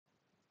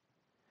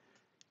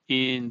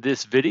In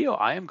this video,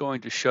 I am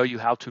going to show you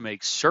how to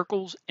make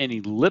circles and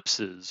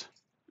ellipses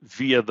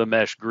via the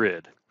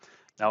Meshgrid.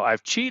 Now,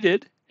 I've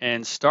cheated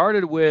and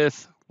started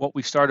with what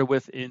we started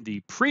with in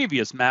the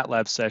previous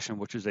MATLAB session,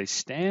 which is a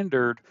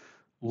standard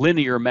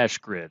linear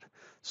Meshgrid.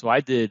 So I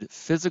did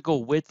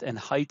physical width and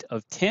height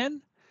of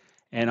 10,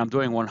 and I'm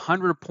doing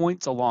 100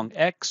 points along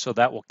X, so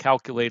that will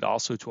calculate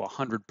also to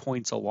 100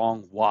 points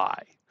along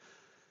Y.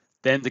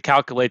 Then to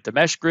calculate the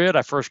Meshgrid,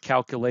 I first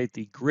calculate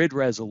the grid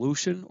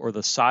resolution, or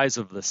the size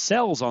of the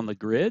cells on the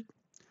grid.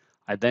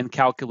 I then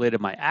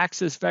calculated my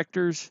axis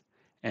vectors,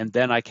 and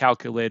then I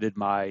calculated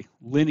my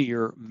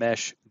linear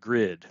mesh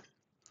grid.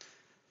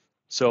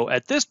 So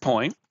at this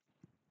point,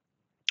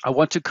 I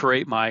want to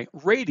create my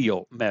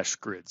radial mesh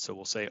grid. So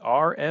we'll say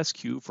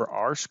RSQ for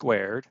R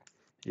squared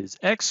is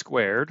X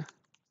squared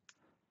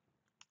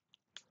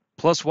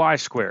plus Y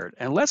squared.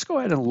 And let's go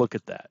ahead and look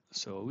at that.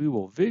 So we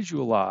will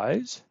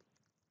visualize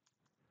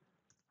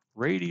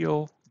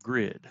radial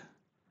grid,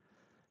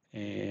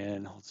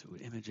 and let's do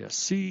image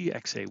SC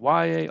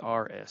XAYA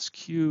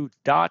RSQ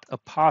dot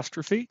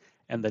apostrophe,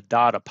 and the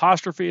dot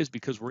apostrophe is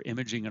because we're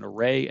imaging an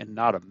array and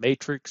not a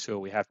matrix, so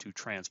we have to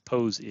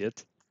transpose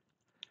it.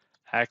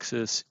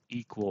 Axis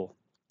equal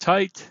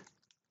tight,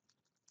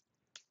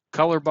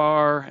 color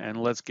bar, and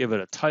let's give it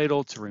a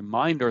title to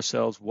remind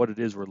ourselves what it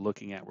is we're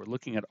looking at. We're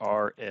looking at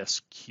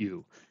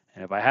RSQ,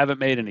 and if I haven't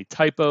made any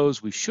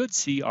typos, we should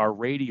see our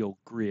radial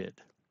grid.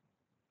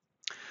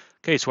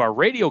 Okay, so our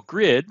radial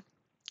grid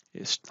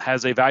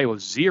has a value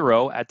of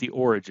 0 at the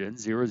origin,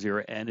 0,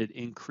 0, and it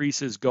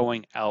increases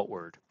going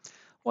outward.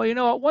 Well, you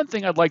know what? One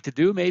thing I'd like to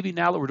do, maybe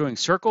now that we're doing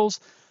circles,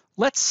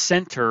 let's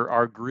center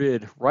our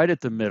grid right at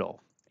the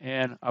middle.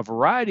 And a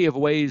variety of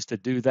ways to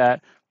do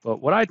that, but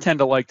what I tend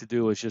to like to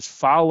do is just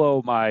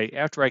follow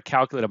after I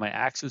calculated my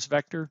axis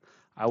vector,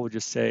 I would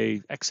just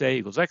say XA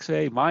equals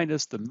XA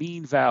minus the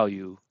mean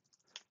value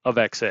of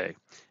XA.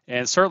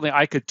 And certainly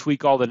I could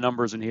tweak all the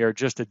numbers in here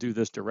just to do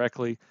this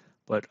directly.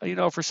 But, you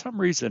know, for some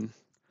reason,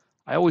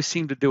 I always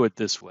seem to do it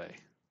this way.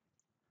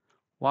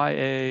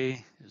 YA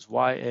is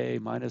YA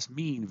minus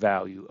mean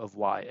value of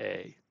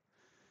YA.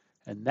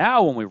 And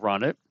now when we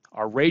run it,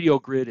 our radial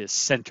grid is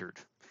centered.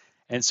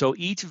 And so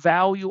each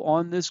value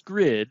on this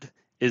grid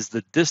is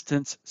the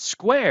distance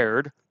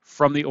squared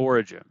from the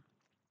origin.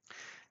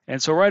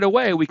 And so right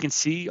away, we can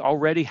see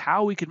already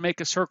how we can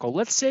make a circle.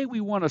 Let's say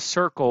we want a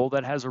circle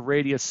that has a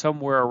radius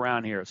somewhere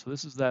around here. So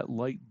this is that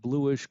light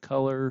bluish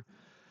color.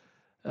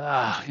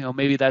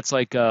 Maybe that's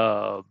like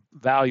a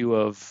value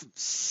of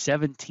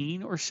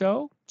 17 or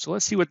so. So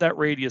let's see what that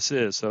radius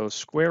is. So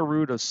square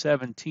root of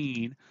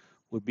 17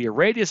 would be a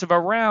radius of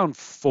around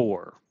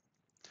 4.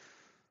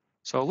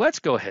 So let's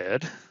go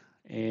ahead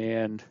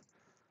and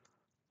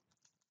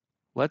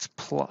let's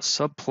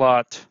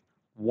subplot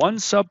one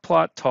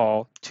subplot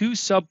tall, two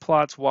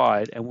subplots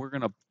wide, and we're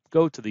going to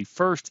go to the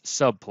first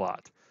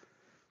subplot.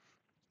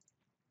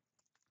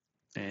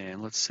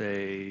 And let's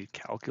say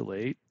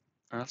calculate.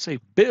 Let's say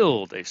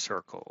build a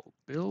circle.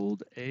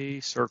 Build a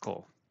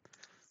circle.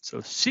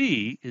 So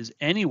C is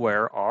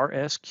anywhere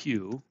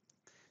RSQ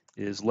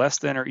is less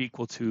than or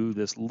equal to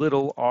this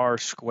little r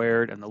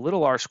squared, and the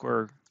little r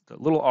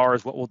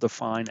is what we'll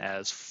define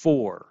as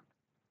 4.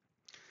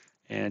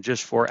 And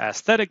just for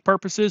aesthetic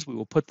purposes, we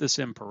will put this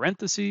in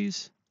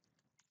parentheses.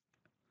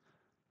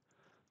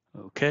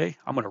 Okay,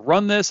 I'm going to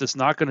run this. It's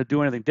not going to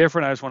do anything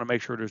different. I just want to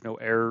make sure there's no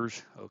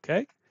errors.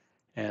 Okay,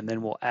 and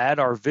then we'll add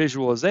our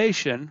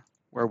visualization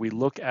where we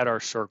look at our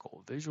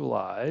circle.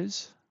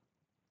 Visualize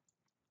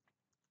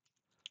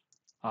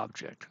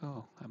object.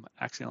 Oh,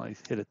 I accidentally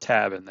hit a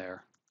tab in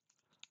there.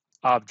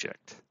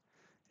 Object.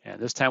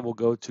 And this time we'll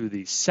go to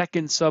the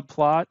second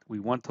subplot. We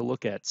want to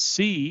look at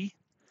C,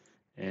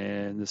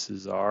 and this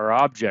is our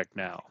object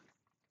now.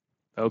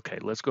 Okay,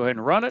 let's go ahead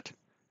and run it.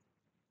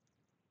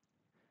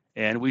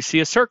 And we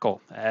see a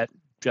circle at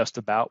just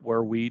about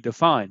where we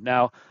defined.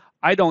 Now,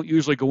 I don't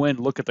usually go in and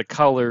look at the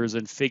colors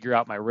and figure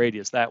out my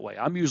radius that way.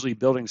 I'm usually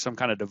building some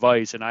kind of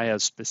device, and I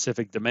have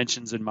specific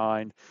dimensions in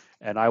mind,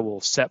 and I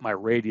will set my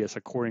radius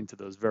according to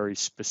those very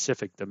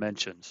specific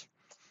dimensions.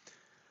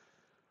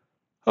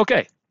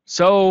 Okay,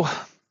 so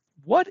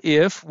what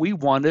if we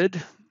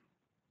wanted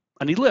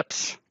an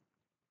ellipse?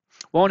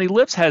 Well, an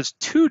ellipse has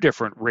two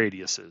different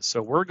radiuses.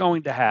 So we're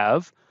going to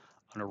have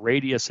a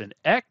radius in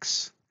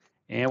X,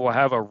 and we'll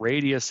have a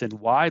radius in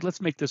Y.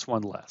 Let's make this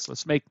one less.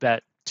 Let's make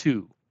that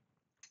 2.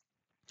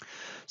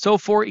 So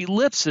for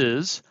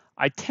ellipses,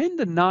 I tend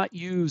to not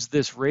use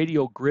this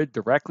radial grid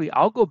directly.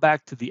 I'll go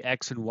back to the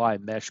X and Y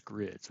mesh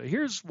grid. So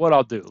here's what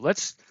I'll do.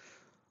 Let's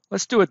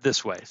do it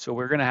this way. So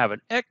we're going to have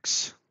an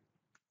X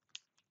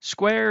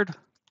squared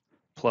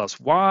plus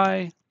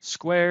Y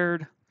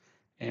squared,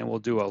 and we'll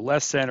do a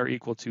less than or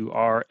equal to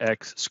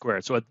RX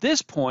squared. So at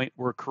this point,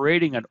 we're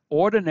creating an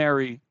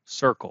ordinary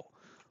circle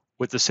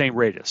with the same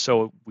radius.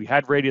 So we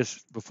had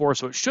radius before,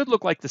 so it should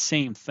look like the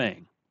same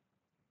thing.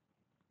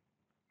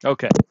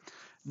 Okay.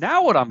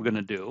 Now what I'm going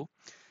to do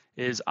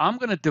is I'm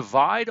going to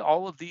divide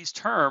all of these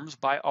terms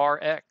by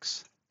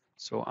Rx.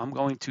 So I'm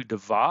going to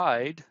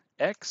divide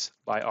X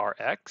by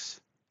Rx.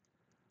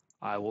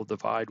 I will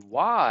divide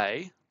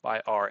y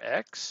by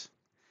rx,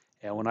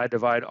 and when I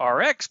divide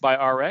rx by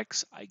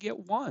rx, I get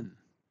 1.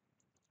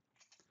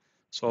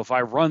 So if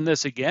I run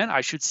this again,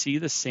 I should see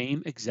the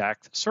same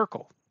exact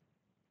circle.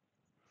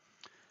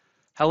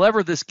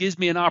 However, this gives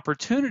me an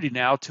opportunity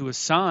now to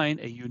assign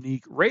a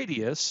unique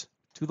radius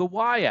to the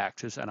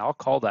y-axis, and I'll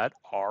call that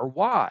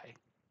ry.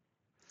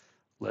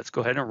 Let's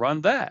go ahead and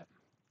run that.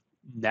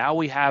 Now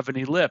we have an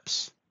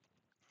ellipse.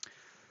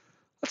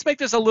 Let's make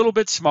this a little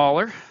bit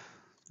smaller.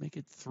 Make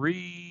it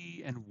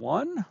 3 and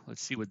 1.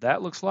 Let's see what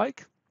that looks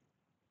like.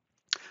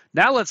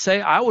 Now let's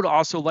say I would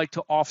also like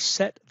to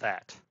offset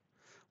that.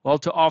 Well,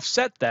 to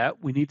offset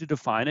that, we need to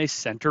define a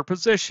center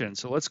position.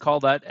 So let's call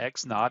that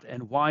x naught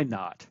and y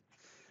naught.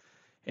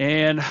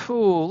 And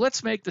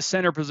let's make the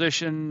center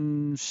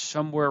position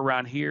somewhere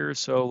around here.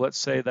 So let's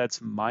say that's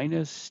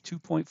minus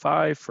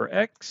 2.5 for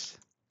x.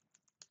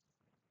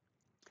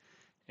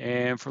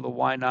 And for the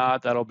y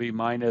naught, that'll be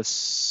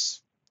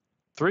minus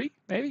 3,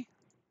 maybe?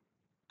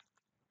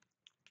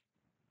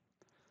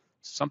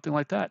 Something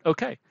like that.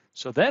 Okay,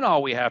 so then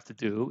all we have to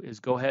do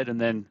is go ahead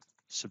and then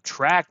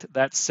subtract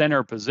that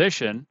center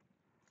position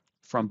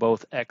from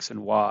both x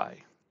and y.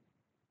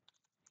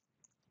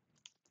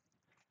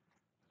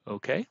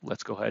 Okay,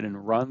 let's go ahead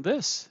and run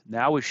this.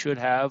 Now we should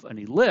have an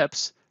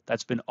ellipse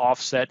that's been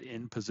offset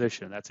in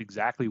position. That's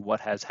exactly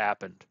what has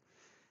happened.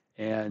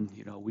 And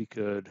we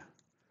could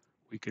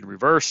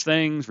reverse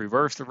things,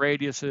 reverse the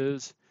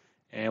radiuses,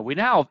 and we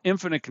now have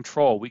infinite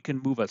control. We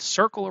can move a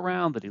circle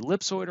around, the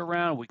ellipsoid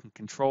around, we can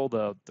control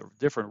the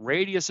different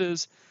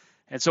radiuses.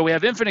 And so we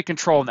have infinite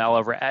control now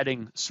over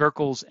adding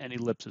circles and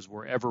ellipses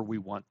wherever we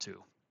want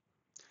to.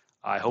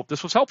 I hope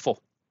this was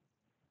helpful.